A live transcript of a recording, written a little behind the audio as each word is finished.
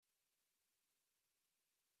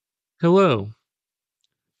Hello,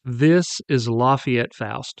 this is Lafayette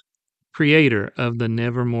Faust, creator of the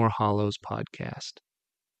Nevermore Hollows podcast.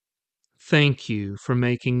 Thank you for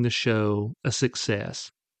making the show a success.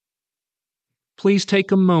 Please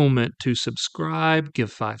take a moment to subscribe,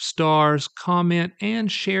 give 5 stars, comment,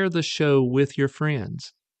 and share the show with your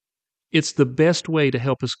friends. It's the best way to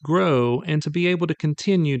help us grow and to be able to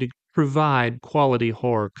continue to provide quality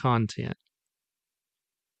horror content.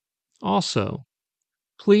 Also,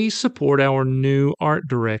 please support our new art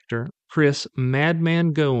director, Chris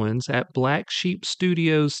Madman Goins at Black Sheep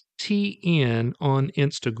Studios TN on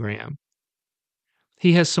Instagram.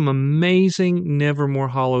 He has some amazing Nevermore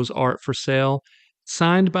Hollows art for sale,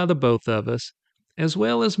 signed by the both of us, as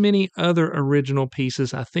well as many other original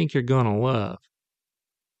pieces I think you're going to love.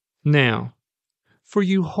 Now, for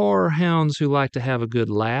you horror hounds who like to have a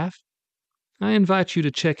good laugh, I invite you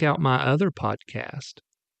to check out my other podcast.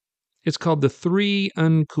 It's called The 3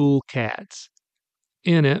 Uncool Cats.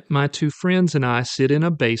 In it, my 2 friends and I sit in a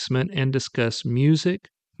basement and discuss music,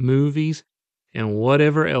 movies, and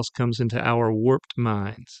whatever else comes into our warped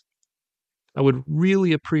minds. I would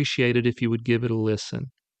really appreciate it if you would give it a listen.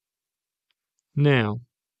 Now,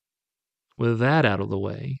 with that out of the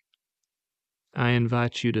way, I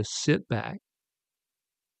invite you to sit back,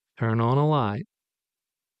 turn on a light,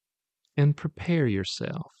 and prepare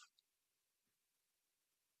yourself.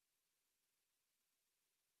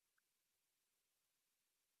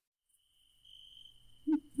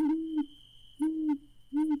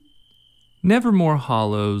 Nevermore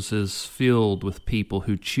Hollows is filled with people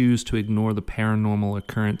who choose to ignore the paranormal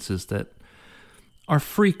occurrences that are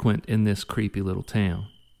frequent in this creepy little town.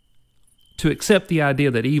 To accept the idea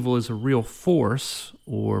that evil is a real force,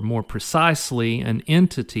 or more precisely, an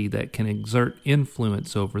entity that can exert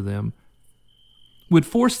influence over them, would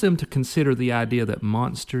force them to consider the idea that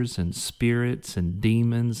monsters and spirits and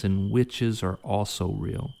demons and witches are also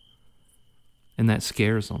real. And that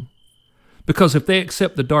scares them. Because if they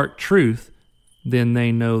accept the dark truth, then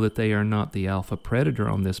they know that they are not the alpha predator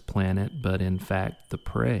on this planet, but in fact the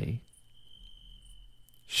prey.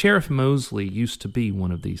 Sheriff Mosley used to be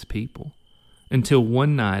one of these people, until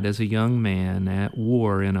one night as a young man at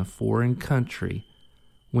war in a foreign country,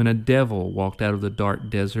 when a devil walked out of the dark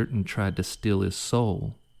desert and tried to steal his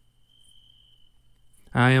soul.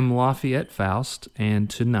 I am Lafayette Faust, and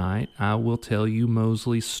tonight I will tell you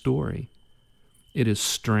Mosley's story. It is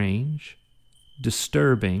strange,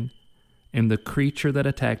 disturbing, and the creature that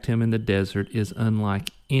attacked him in the desert is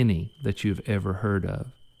unlike any that you've ever heard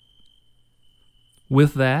of.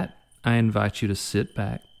 With that, I invite you to sit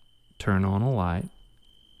back, turn on a light,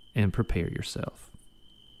 and prepare yourself.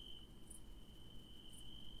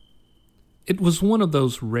 It was one of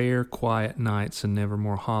those rare, quiet nights in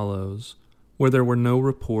Nevermore Hollows where there were no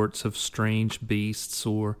reports of strange beasts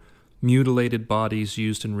or mutilated bodies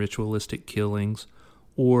used in ritualistic killings,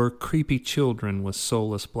 or creepy children with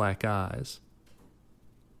soulless black eyes.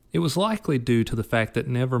 It was likely due to the fact that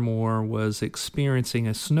Nevermore was experiencing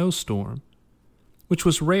a snowstorm, which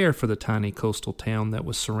was rare for the tiny coastal town that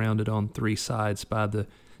was surrounded on 3 sides by the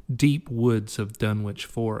deep woods of Dunwich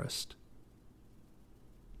Forest.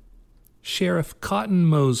 Sheriff Cotton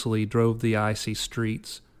Mosley drove the icy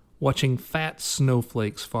streets, watching fat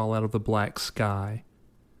snowflakes fall out of the black sky.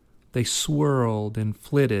 They swirled and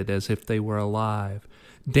flitted as if they were alive,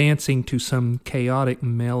 dancing to some chaotic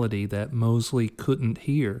melody that Mosley couldn't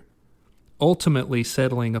hear, ultimately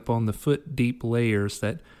settling upon the foot-deep layers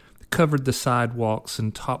that covered the sidewalks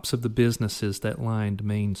and tops of the businesses that lined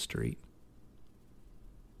Main Street.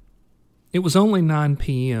 It was only 9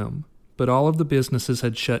 p.m., but all of the businesses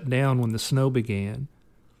had shut down when the snow began,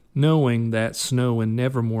 knowing that snow in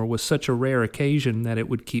Nevermore was such a rare occasion that it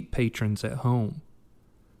would keep patrons at home.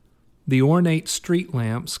 The ornate street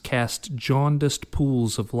lamps cast jaundiced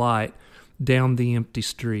pools of light down the empty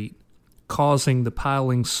street, causing the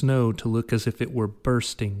piling snow to look as if it were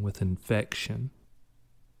bursting with infection.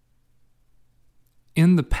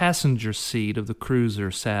 In the passenger seat of the cruiser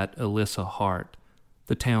sat Alyssa Hart,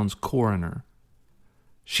 the town's coroner.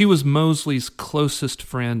 She was Mosley's closest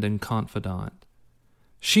friend and confidant.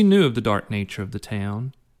 She knew of the dark nature of the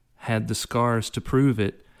town, had the scars to prove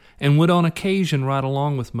it, and would on occasion ride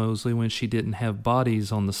along with Mosley when she didn't have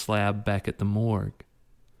bodies on the slab back at the morgue.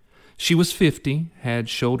 She was 50, had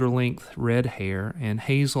shoulder-length red hair, and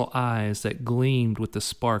hazel eyes that gleamed with the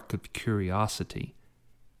spark of curiosity.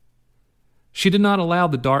 She did not allow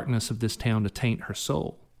the darkness of this town to taint her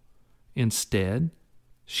soul. Instead,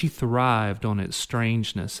 she thrived on its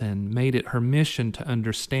strangeness and made it her mission to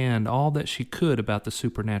understand all that she could about the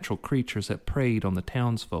supernatural creatures that preyed on the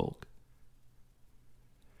townsfolk.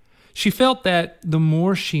 She felt that the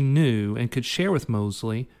more she knew and could share with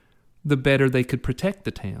Mosley, the better they could protect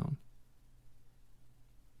the town.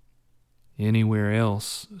 Anywhere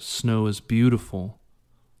else, snow is beautiful,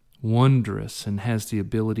 wondrous, and has the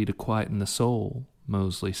ability to quieten the soul,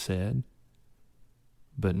 Mosley said.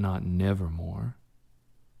 But not Nevermore.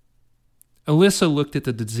 Alyssa looked at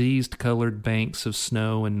the diseased-colored banks of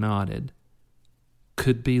snow and nodded.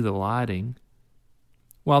 Could be the lighting.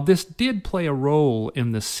 While this did play a role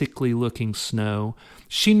in the sickly-looking snow,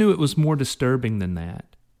 she knew it was more disturbing than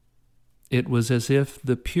that. It was as if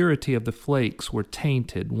the purity of the flakes were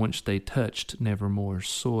tainted once they touched Nevermore's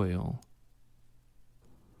soil.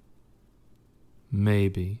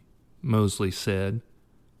 Maybe, Mosley said.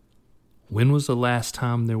 When was the last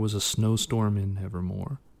time there was a snowstorm in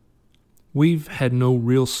Nevermore? We've had no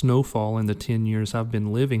real snowfall in the 10 years I've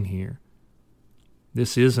been living here.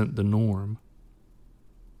 This isn't the norm.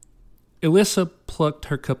 Alyssa plucked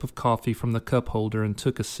her cup of coffee from the cup holder and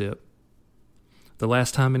took a sip. The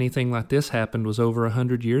last time anything like this happened was over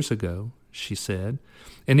 100 years ago, she said,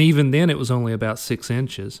 and even then it was only about 6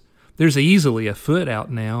 inches. There's easily a foot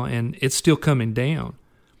out now, and it's still coming down.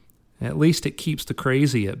 At least it keeps the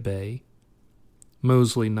crazy at bay.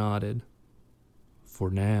 Mosley nodded.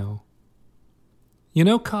 For now. You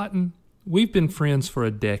know, Cotton, we've been friends for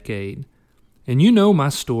a decade, and you know my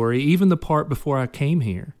story, even the part before I came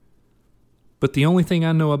here. But the only thing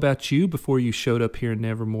I know about you before you showed up here in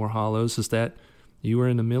Nevermore Hollows is that you were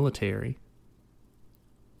in the military.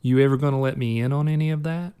 You ever going to let me in on any of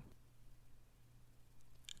that?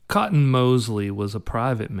 Cotton Mosley was a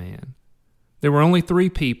private man. There were only 3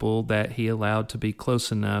 people that he allowed to be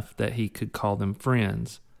close enough that he could call them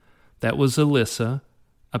friends. That was Alyssa,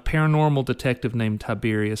 a paranormal detective named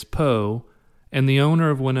Tiberius Poe, and the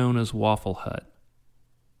owner of Winona's Waffle Hut.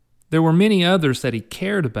 There were many others that he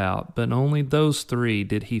cared about, but only those 3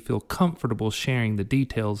 did he feel comfortable sharing the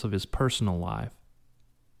details of his personal life.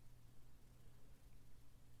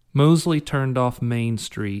 Mosley turned off Main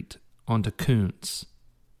Street onto Kuntz.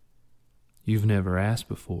 You've never asked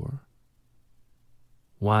before.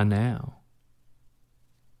 Why now?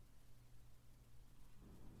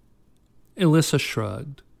 Alyssa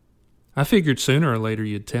shrugged. I figured sooner or later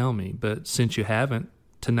you'd tell me, but since you haven't,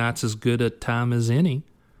 tonight's as good a time as any.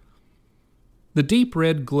 The deep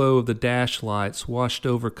red glow of the dash lights washed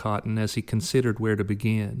over Cotton as he considered where to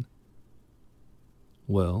begin.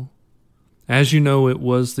 Well, as you know, it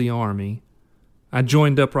was the Army. I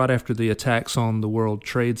joined up right after the attacks on the World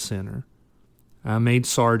Trade Center. I made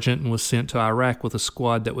sergeant and was sent to Iraq with a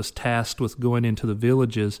squad that was tasked with going into the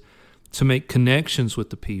villages to make connections with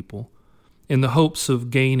the people, in the hopes of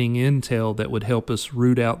gaining intel that would help us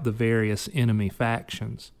root out the various enemy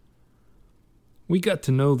factions. We got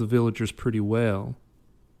to know the villagers pretty well,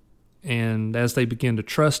 and as they began to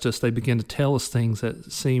trust us, they began to tell us things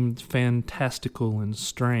that seemed fantastical and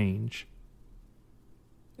strange.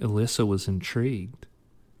 Alyssa was intrigued.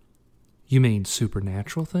 You mean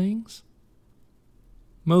supernatural things?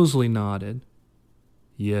 Mosley nodded.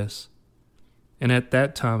 Yes. And at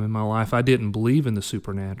that time in my life, I didn't believe in the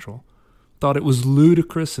supernatural. Thought it was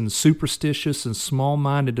ludicrous and superstitious and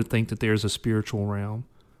small-minded to think that there's a spiritual realm.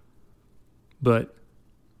 But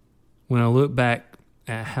when I look back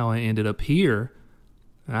at how I ended up here,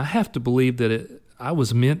 I have to believe that I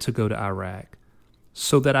was meant to go to Iraq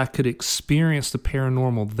so that I could experience the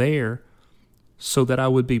paranormal there, so that I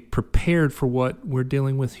would be prepared for what we're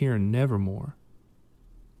dealing with here in Nevermore.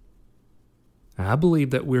 I believe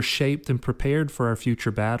that we're shaped and prepared for our future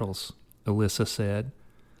battles, Alyssa said.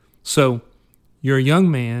 So, you're a young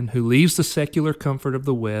man who leaves the secular comfort of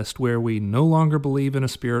the West, where we no longer believe in a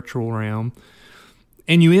spiritual realm,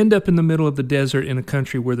 and you end up in the middle of the desert in a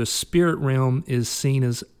country where the spirit realm is seen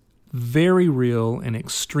as very real and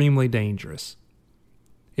extremely dangerous.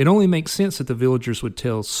 It only makes sense that the villagers would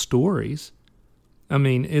tell stories. I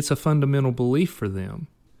mean, it's a fundamental belief for them.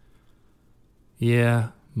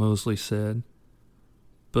 Yeah, Mosley said.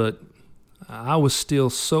 But I was still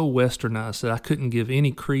so westernized that I couldn't give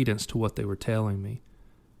any credence to what they were telling me.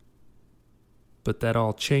 But that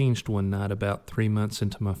all changed one night about 3 months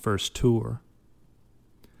into my first tour.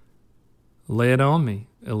 Lay it on me,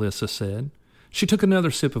 Alyssa said. She took another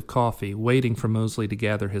sip of coffee, waiting for Mosley to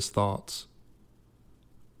gather his thoughts.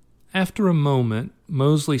 After a moment,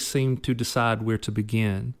 Mosley seemed to decide where to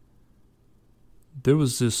begin. There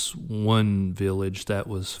was this one village that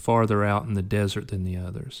was farther out in the desert than the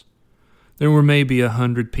others. There were maybe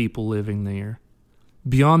 100 people living there.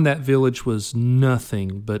 Beyond that village was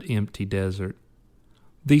nothing but empty desert.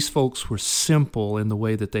 These folks were simple in the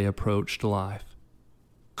way that they approached life.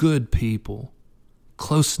 Good people,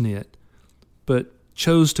 close-knit, but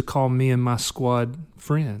chose to call me and my squad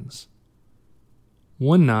friends.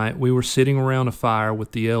 One night, we were sitting around a fire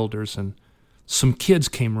with the elders, and some kids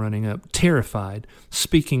came running up, terrified,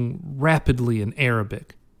 speaking rapidly in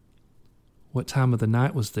Arabic. "What time of the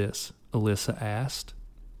night was this?" Alyssa asked.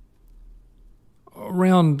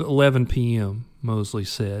 "Around 11 p.m., Mosley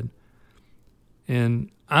said. "And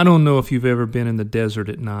I don't know if you've ever been in the desert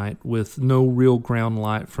at night with no real ground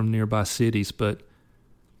light from nearby cities, but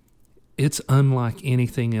it's unlike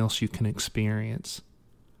anything else you can experience.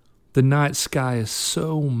 The night sky is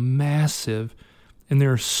so massive, and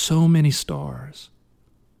there are so many stars.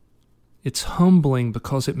 It's humbling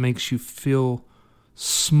because it makes you feel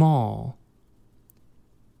small,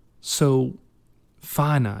 so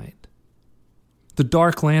finite. The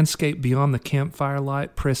dark landscape beyond the campfire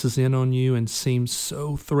light presses in on you and seems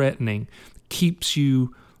so threatening, keeps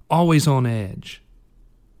you always on edge."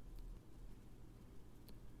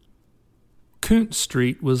 Kuntz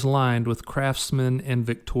Street was lined with craftsmen and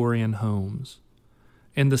Victorian homes,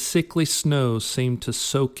 and the sickly snow seemed to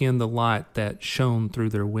soak in the light that shone through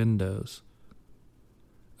their windows.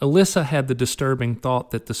 Alyssa had the disturbing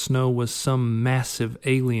thought that the snow was some massive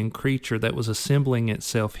alien creature that was assembling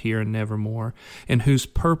itself here in Nevermore, and whose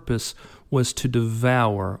purpose was to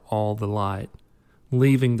devour all the light,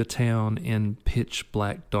 leaving the town in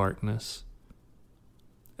pitch-black darkness.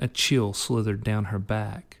 A chill slithered down her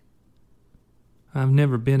back. "I've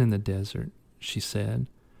never been in the desert," she said.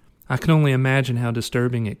 "I can only imagine how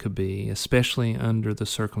disturbing it could be, especially under the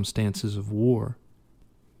circumstances of war."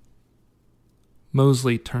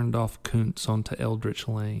 Mosley turned off Kuntz onto Eldritch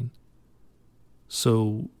Lane.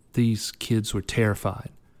 So these kids were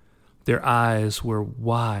terrified. Their eyes were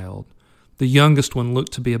wild. The youngest one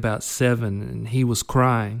looked to be about 7, and he was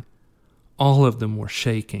crying. All of them were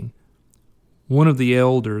shaking. One of the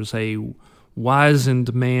elders, a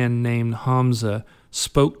wizened man named Hamza,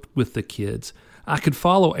 spoke with the kids. I could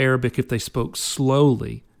follow Arabic if they spoke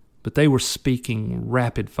slowly, but they were speaking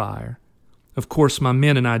rapid fire. Of course, my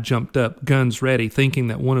men and I jumped up, guns ready, thinking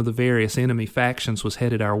that one of the various enemy factions was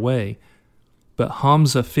headed our way. But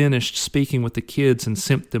Hamza finished speaking with the kids and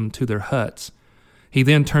sent them to their huts. He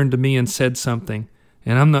then turned to me and said something,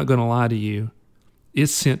 and I'm not going to lie to you, it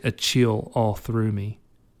sent a chill all through me.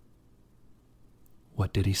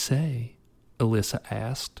 "What did he say?" Alyssa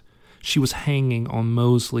asked. She was hanging on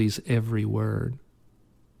Mosley's every word.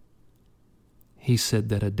 "He said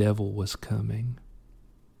that a devil was coming."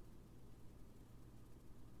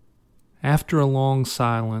 After a long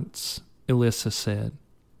silence, Alyssa said,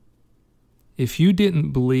 "If you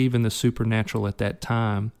didn't believe in the supernatural at that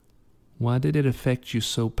time, why did it affect you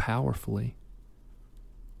so powerfully?"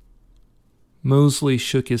 Mosley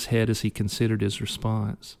shook his head as he considered his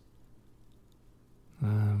response.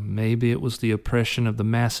 Maybe it was the oppression of the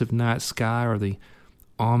massive night sky or the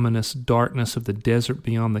ominous darkness of the desert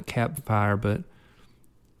beyond the campfire, but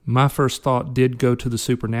my first thought did go to the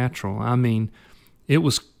supernatural. I mean, it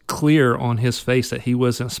was clear on his face that he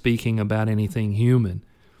wasn't speaking about anything human.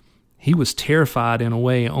 He was terrified in a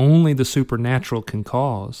way only the supernatural can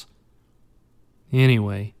cause.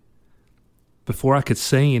 Anyway, before I could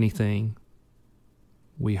say anything,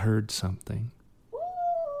 we heard something.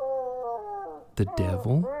 "The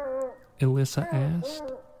devil?" Alyssa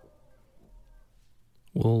asked.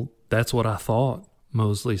 "Well, that's what I thought,"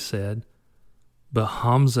 Mosley said. But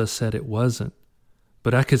Hamza said it wasn't.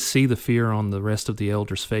 But I could see the fear on the rest of the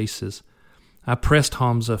elders' faces. I pressed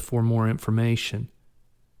Hamza for more information.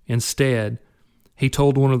 Instead, he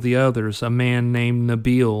told one of the others, a man named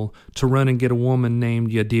Nabil, to run and get a woman named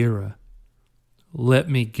Yadira. "Let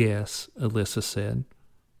me guess," Alyssa said.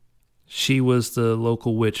 "She was the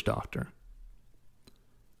local witch doctor."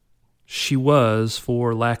 "She was,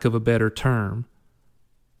 for lack of a better term,"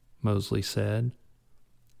 Mosley said.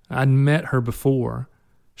 "I'd met her before.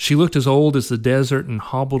 She looked as old as the desert and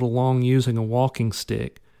hobbled along using a walking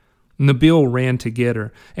stick. Nabil ran to get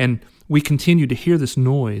her, and we continued to hear this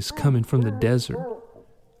noise coming from the desert.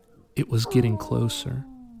 It was getting closer.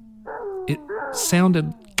 It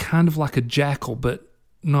sounded kind of like a jackal, but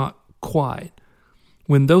not quite.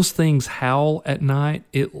 When those things howl at night,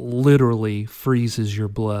 it literally freezes your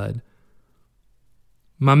blood.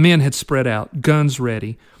 My men had spread out, guns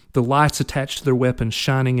ready, the lights attached to their weapons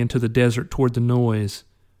shining into the desert toward the noise.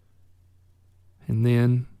 And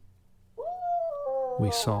then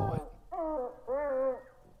we saw it.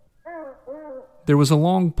 There was a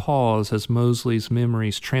long pause as Mosley's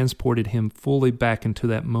memories transported him fully back into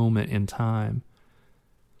that moment in time.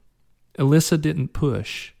 Alyssa didn't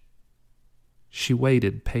push. She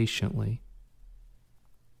waited patiently.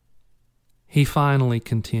 He finally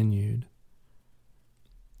continued.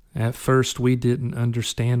 At first, we didn't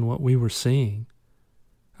understand what we were seeing.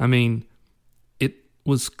 I mean, it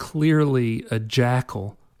was clearly a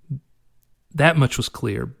jackal. That much was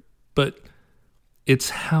clear, but it's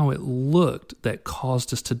how it looked that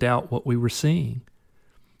caused us to doubt what we were seeing.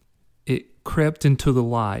 It crept into the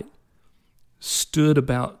light, stood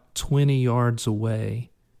about 20 yards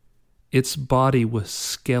away. Its body was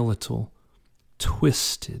skeletal,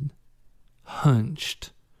 twisted,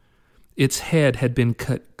 hunched. Its head had been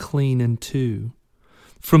cut clean in two.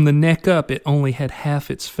 From the neck up, it only had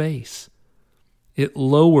half its face. It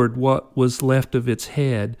lowered what was left of its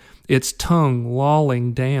head, its tongue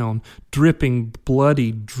lolling down, dripping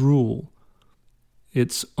bloody drool.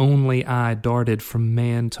 Its only eye darted from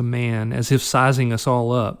man to man, as if sizing us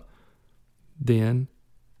all up. Then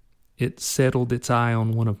it settled its eye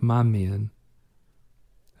on one of my men,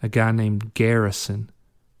 a guy named Garrison.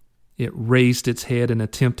 It raised its head and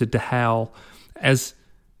attempted to howl, as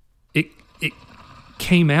it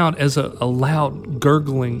came out as a loud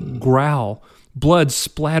gurgling growl. Blood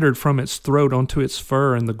splattered from its throat onto its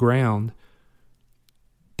fur and the ground.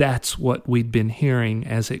 That's what we'd been hearing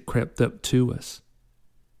as it crept up to us.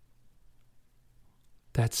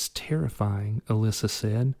 That's terrifying, Alyssa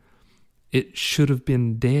said. It should have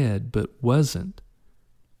been dead, but wasn't.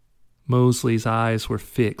 Mosley's eyes were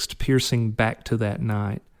fixed, piercing back to that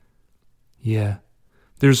night. Yeah,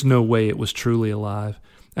 there's no way it was truly alive.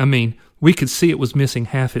 I mean, we could see it was missing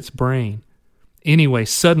half its brain. Anyway,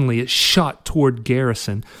 suddenly it shot toward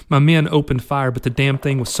Garrison. My men opened fire, but the damn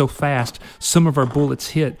thing was so fast, some of our bullets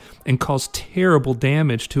hit and caused terrible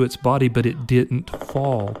damage to its body, but it didn't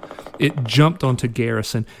fall. It jumped onto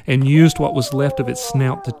Garrison and used what was left of its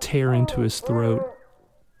snout to tear into his throat.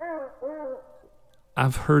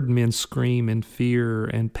 I've heard men scream in fear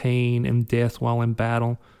and pain and death while in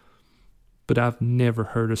battle, but I've never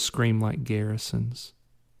heard a scream like Garrison's.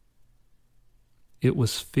 It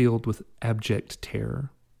was filled with abject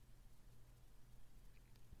terror.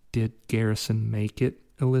 Did Garrison make it?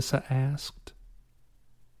 Alyssa asked.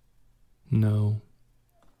 No.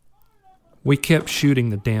 We kept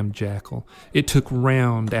shooting the damn jackal. It took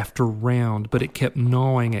round after round, but it kept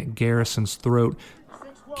gnawing at Garrison's throat,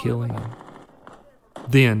 killing him.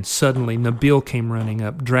 Then, suddenly, Nabil came running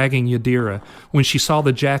up, dragging Yadira. When she saw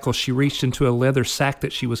the jackal, she reached into a leather sack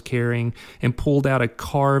that she was carrying and pulled out a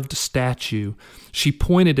carved statue. She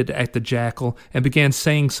pointed it at the jackal and began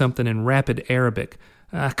saying something in rapid Arabic.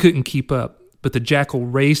 I couldn't keep up, but the jackal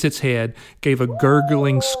raised its head, gave a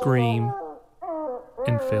gurgling scream,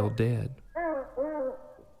 and fell dead.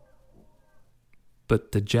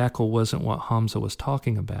 But the jackal wasn't what Hamza was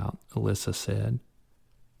talking about, Alyssa said.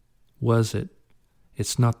 Was it?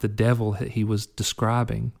 It's not the devil that he was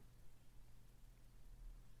describing.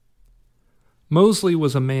 Mosley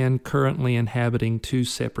was a man currently inhabiting two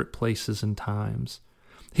separate places and times.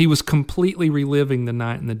 He was completely reliving the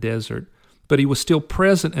night in the desert, but he was still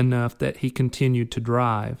present enough that he continued to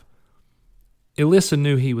drive. Alyssa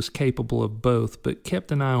knew he was capable of both, but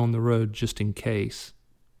kept an eye on the road just in case.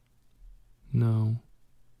 No,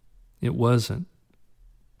 it wasn't,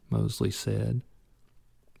 Mosley said.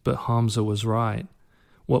 But Hamza was right.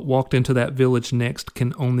 What walked into that village next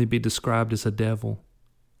can only be described as a devil.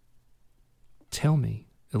 Tell me,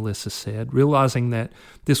 Alyssa said, realizing that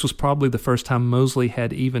this was probably the first time Mosley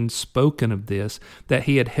had even spoken of this, that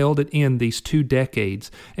he had held it in these 2 decades,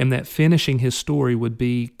 and that finishing his story would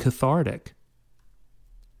be cathartic.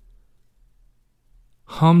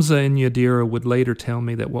 Hamza and Yadira would later tell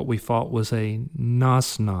me that what we fought was a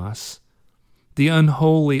nas, the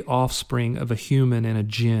unholy offspring of a human and a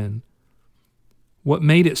jinn. What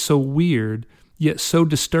made it so weird, yet so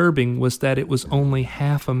disturbing, was that it was only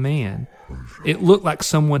half a man. It looked like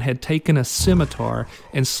someone had taken a scimitar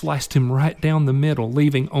and sliced him right down the middle,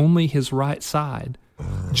 leaving only his right side.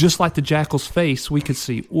 Just like the jackal's face, we could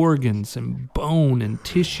see organs and bone and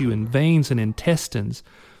tissue and veins and intestines.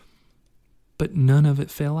 But none of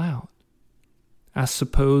it fell out. I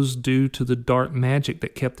suppose due to the dark magic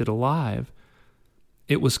that kept it alive.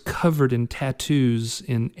 It was covered in tattoos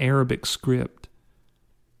in Arabic script.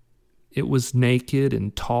 It was naked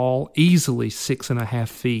and tall, easily 6.5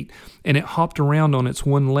 feet, and it hopped around on its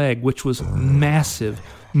one leg, which was massive,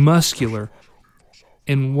 muscular.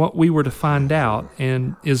 And what we were to find out,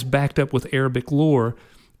 and is backed up with Arabic lore,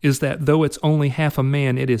 is that though it's only half a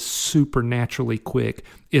man, it is supernaturally quick.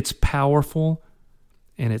 It's powerful,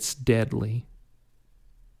 and it's deadly.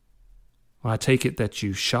 Well, I take it that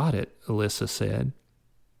you shot it, Alyssa said.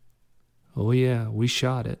 Oh yeah, we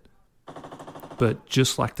shot it. but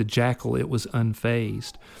just like the jackal, it was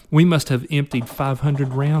unfazed. We must have emptied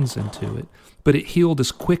 500 rounds into it, but it healed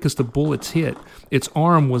as quick as the bullets hit. Its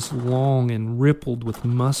arm was long and rippled with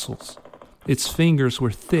muscles. Its fingers were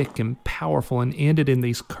thick and powerful and ended in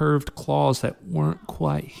these curved claws that weren't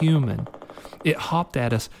quite human. It hopped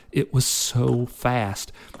at us. It was so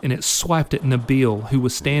fast, and it swiped at Nabil, who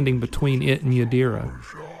was standing between it and Yadira.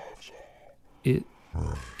 It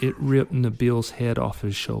ripped Nabil's head off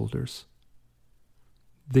his shoulders.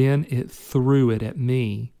 Then it threw it at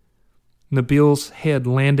me. Nabil's head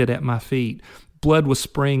landed at my feet. Blood was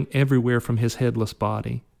spraying everywhere from his headless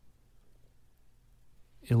body.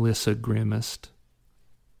 Elissa grimaced.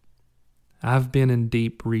 I've been in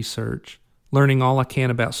deep research, learning all I can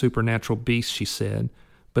about supernatural beasts, she said,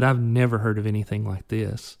 but I've never heard of anything like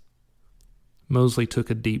this. Mosley took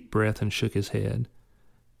a deep breath and shook his head.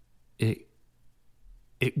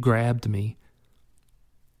 It grabbed me.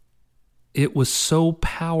 It was so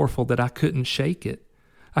powerful that I couldn't shake it.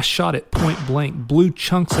 I shot it point blank, blew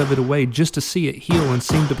chunks of it away just to see it heal and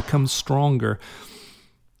seem to become stronger.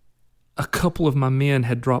 A couple of my men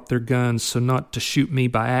had dropped their guns so not to shoot me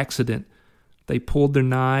by accident. They pulled their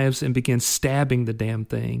knives and began stabbing the damn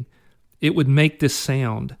thing. It would make this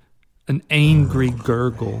sound, an angry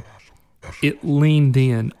gurgle. It leaned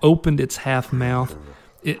in, opened its half mouth.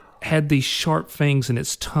 It had these sharp fangs and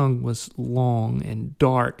its tongue was long and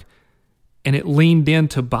dark, and it leaned in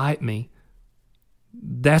to bite me.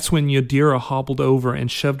 That's when Yadira hobbled over and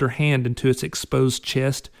shoved her hand into its exposed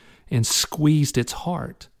chest and squeezed its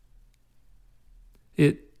heart.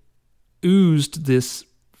 It oozed this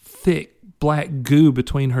thick black goo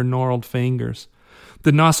between her gnarled fingers.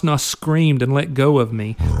 The Nos-Nos screamed and let go of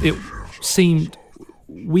me. It seemed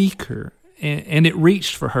weaker, and it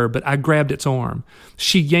reached for her, but I grabbed its arm.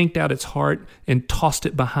 She yanked out its heart and tossed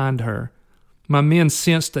it behind her. My men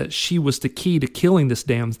sensed that she was the key to killing this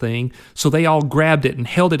damn thing, so they all grabbed it and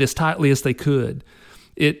held it as tightly as they could.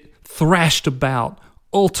 It thrashed about,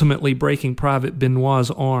 ultimately breaking Private Benoit's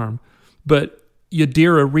arm, but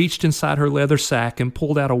Yadira reached inside her leather sack and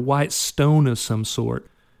pulled out a white stone of some sort.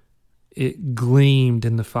 It gleamed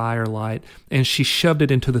in the firelight, and she shoved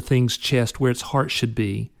it into the thing's chest where its heart should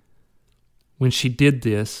be. When she did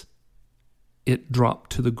this, it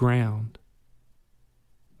dropped to the ground.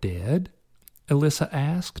 Dead? Elissa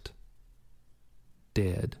asked.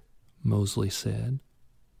 Dead, Mosley said.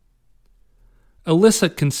 Elissa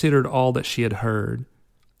considered all that she had heard.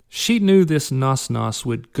 She knew this Nos-Nos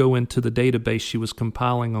would go into the database she was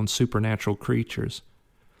compiling on supernatural creatures.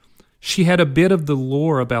 She had a bit of the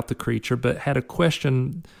lore about the creature, but had a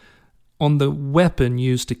question on the weapon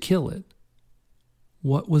used to kill it.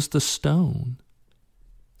 What was the stone?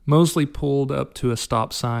 Mosley pulled up to a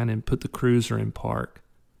stop sign and put the cruiser in park.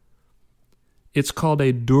 It's called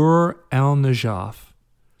a Dur al-Najaf.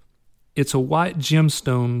 It's a white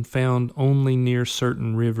gemstone found only near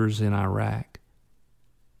certain rivers in Iraq.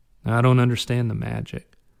 Now, I don't understand the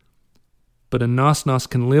magic, but a Nos-Nos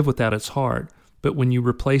can live without its heart, but when you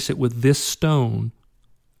replace it with this stone,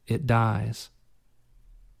 it dies.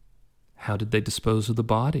 How did they dispose of the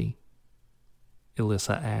body?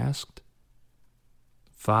 Elissa asked.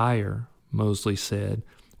 Fire, Mosley said.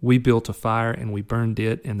 We built a fire and we burned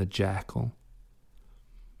it and the jackal.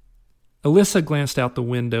 Elissa glanced out the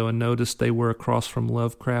window and noticed they were across from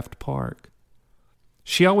Lovecraft Park.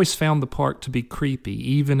 She always found the park to be creepy,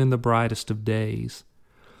 even in the brightest of days.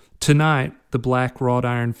 Tonight, the black wrought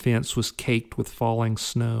iron fence was caked with falling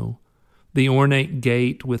snow. The ornate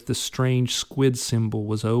gate with the strange squid symbol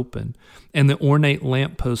was open, and the ornate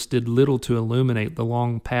lamppost did little to illuminate the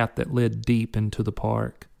long path that led deep into the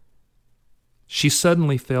park. She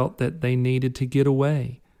suddenly felt that they needed to get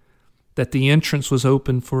away, that the entrance was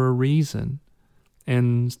open for a reason,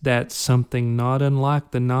 and that something not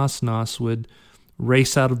unlike the Nos-Nos would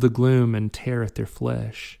race out of the gloom and tear at their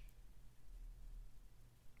flesh.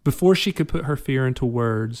 Before she could put her fear into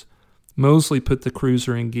words, Mosley put the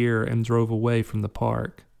cruiser in gear and drove away from the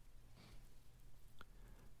park.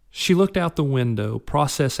 She looked out the window,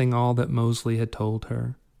 processing all that Mosley had told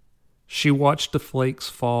her. She watched the flakes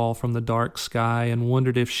fall from the dark sky and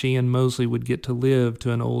wondered if she and Mosley would get to live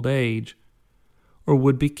to an old age, or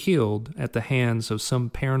would be killed at the hands of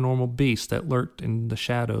some paranormal beast that lurked in the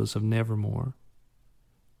shadows of Nevermore.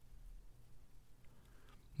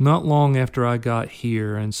 Not long after I got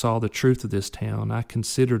here and saw the truth of this town, I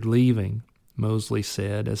considered leaving, Mosley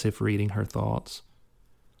said, as if reading her thoughts.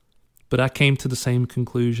 But I came to the same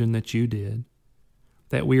conclusion that you did,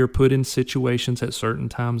 that we are put in situations at certain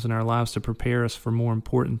times in our lives to prepare us for more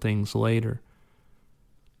important things later.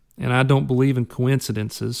 And I don't believe in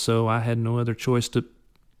coincidences, so I had no other choice to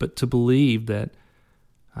but to believe that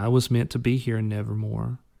I was meant to be here in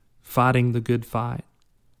Nevermore, fighting the good fight.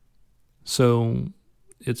 So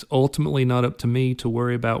it's ultimately not up to me to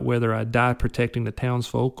worry about whether I die protecting the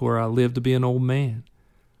townsfolk or I live to be an old man.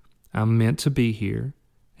 I'm meant to be here,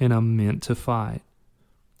 and I'm meant to fight.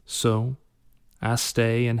 So I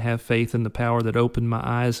stay and have faith in the power that opened my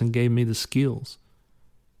eyes and gave me the skills.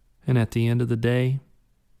 And at the end of the day,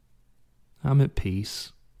 I'm at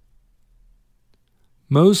peace.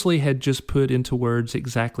 Mosley had just put into words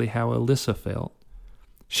exactly how Alyssa felt.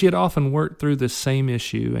 She had often worked through this same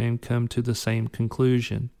issue and come to the same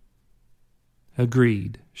conclusion.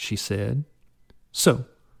 Agreed, she said. So,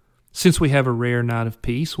 since we have a rare night of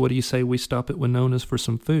peace, what do you say we stop at Winona's for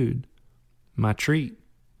some food? My treat.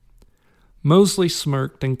 Mosley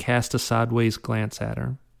smirked and cast a sideways glance at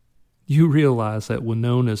her. You realize that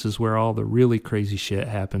Winona's is where all the really crazy shit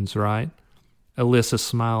happens, right? Alyssa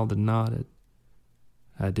smiled and nodded.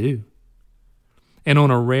 I do. And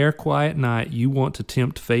on a rare quiet night, you want to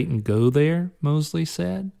tempt fate and go there? Mosley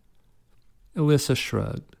said. Alyssa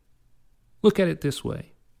shrugged. Look at it this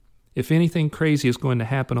way. If anything crazy is going to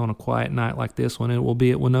happen on a quiet night like this one, it will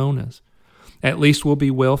be at Winona's. At least we'll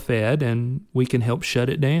be well fed and we can help shut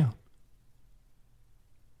it down.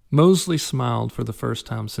 Mosley smiled for the first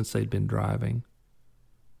time since they'd been driving.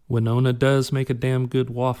 Winona does make a damn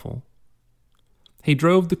good waffle. He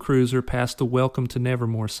drove the cruiser past the Welcome to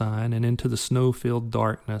Nevermore sign and into the snow-filled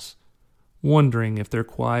darkness, wondering if their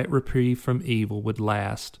quiet reprieve from evil would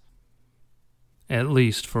last, at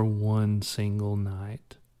least for one single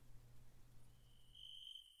night.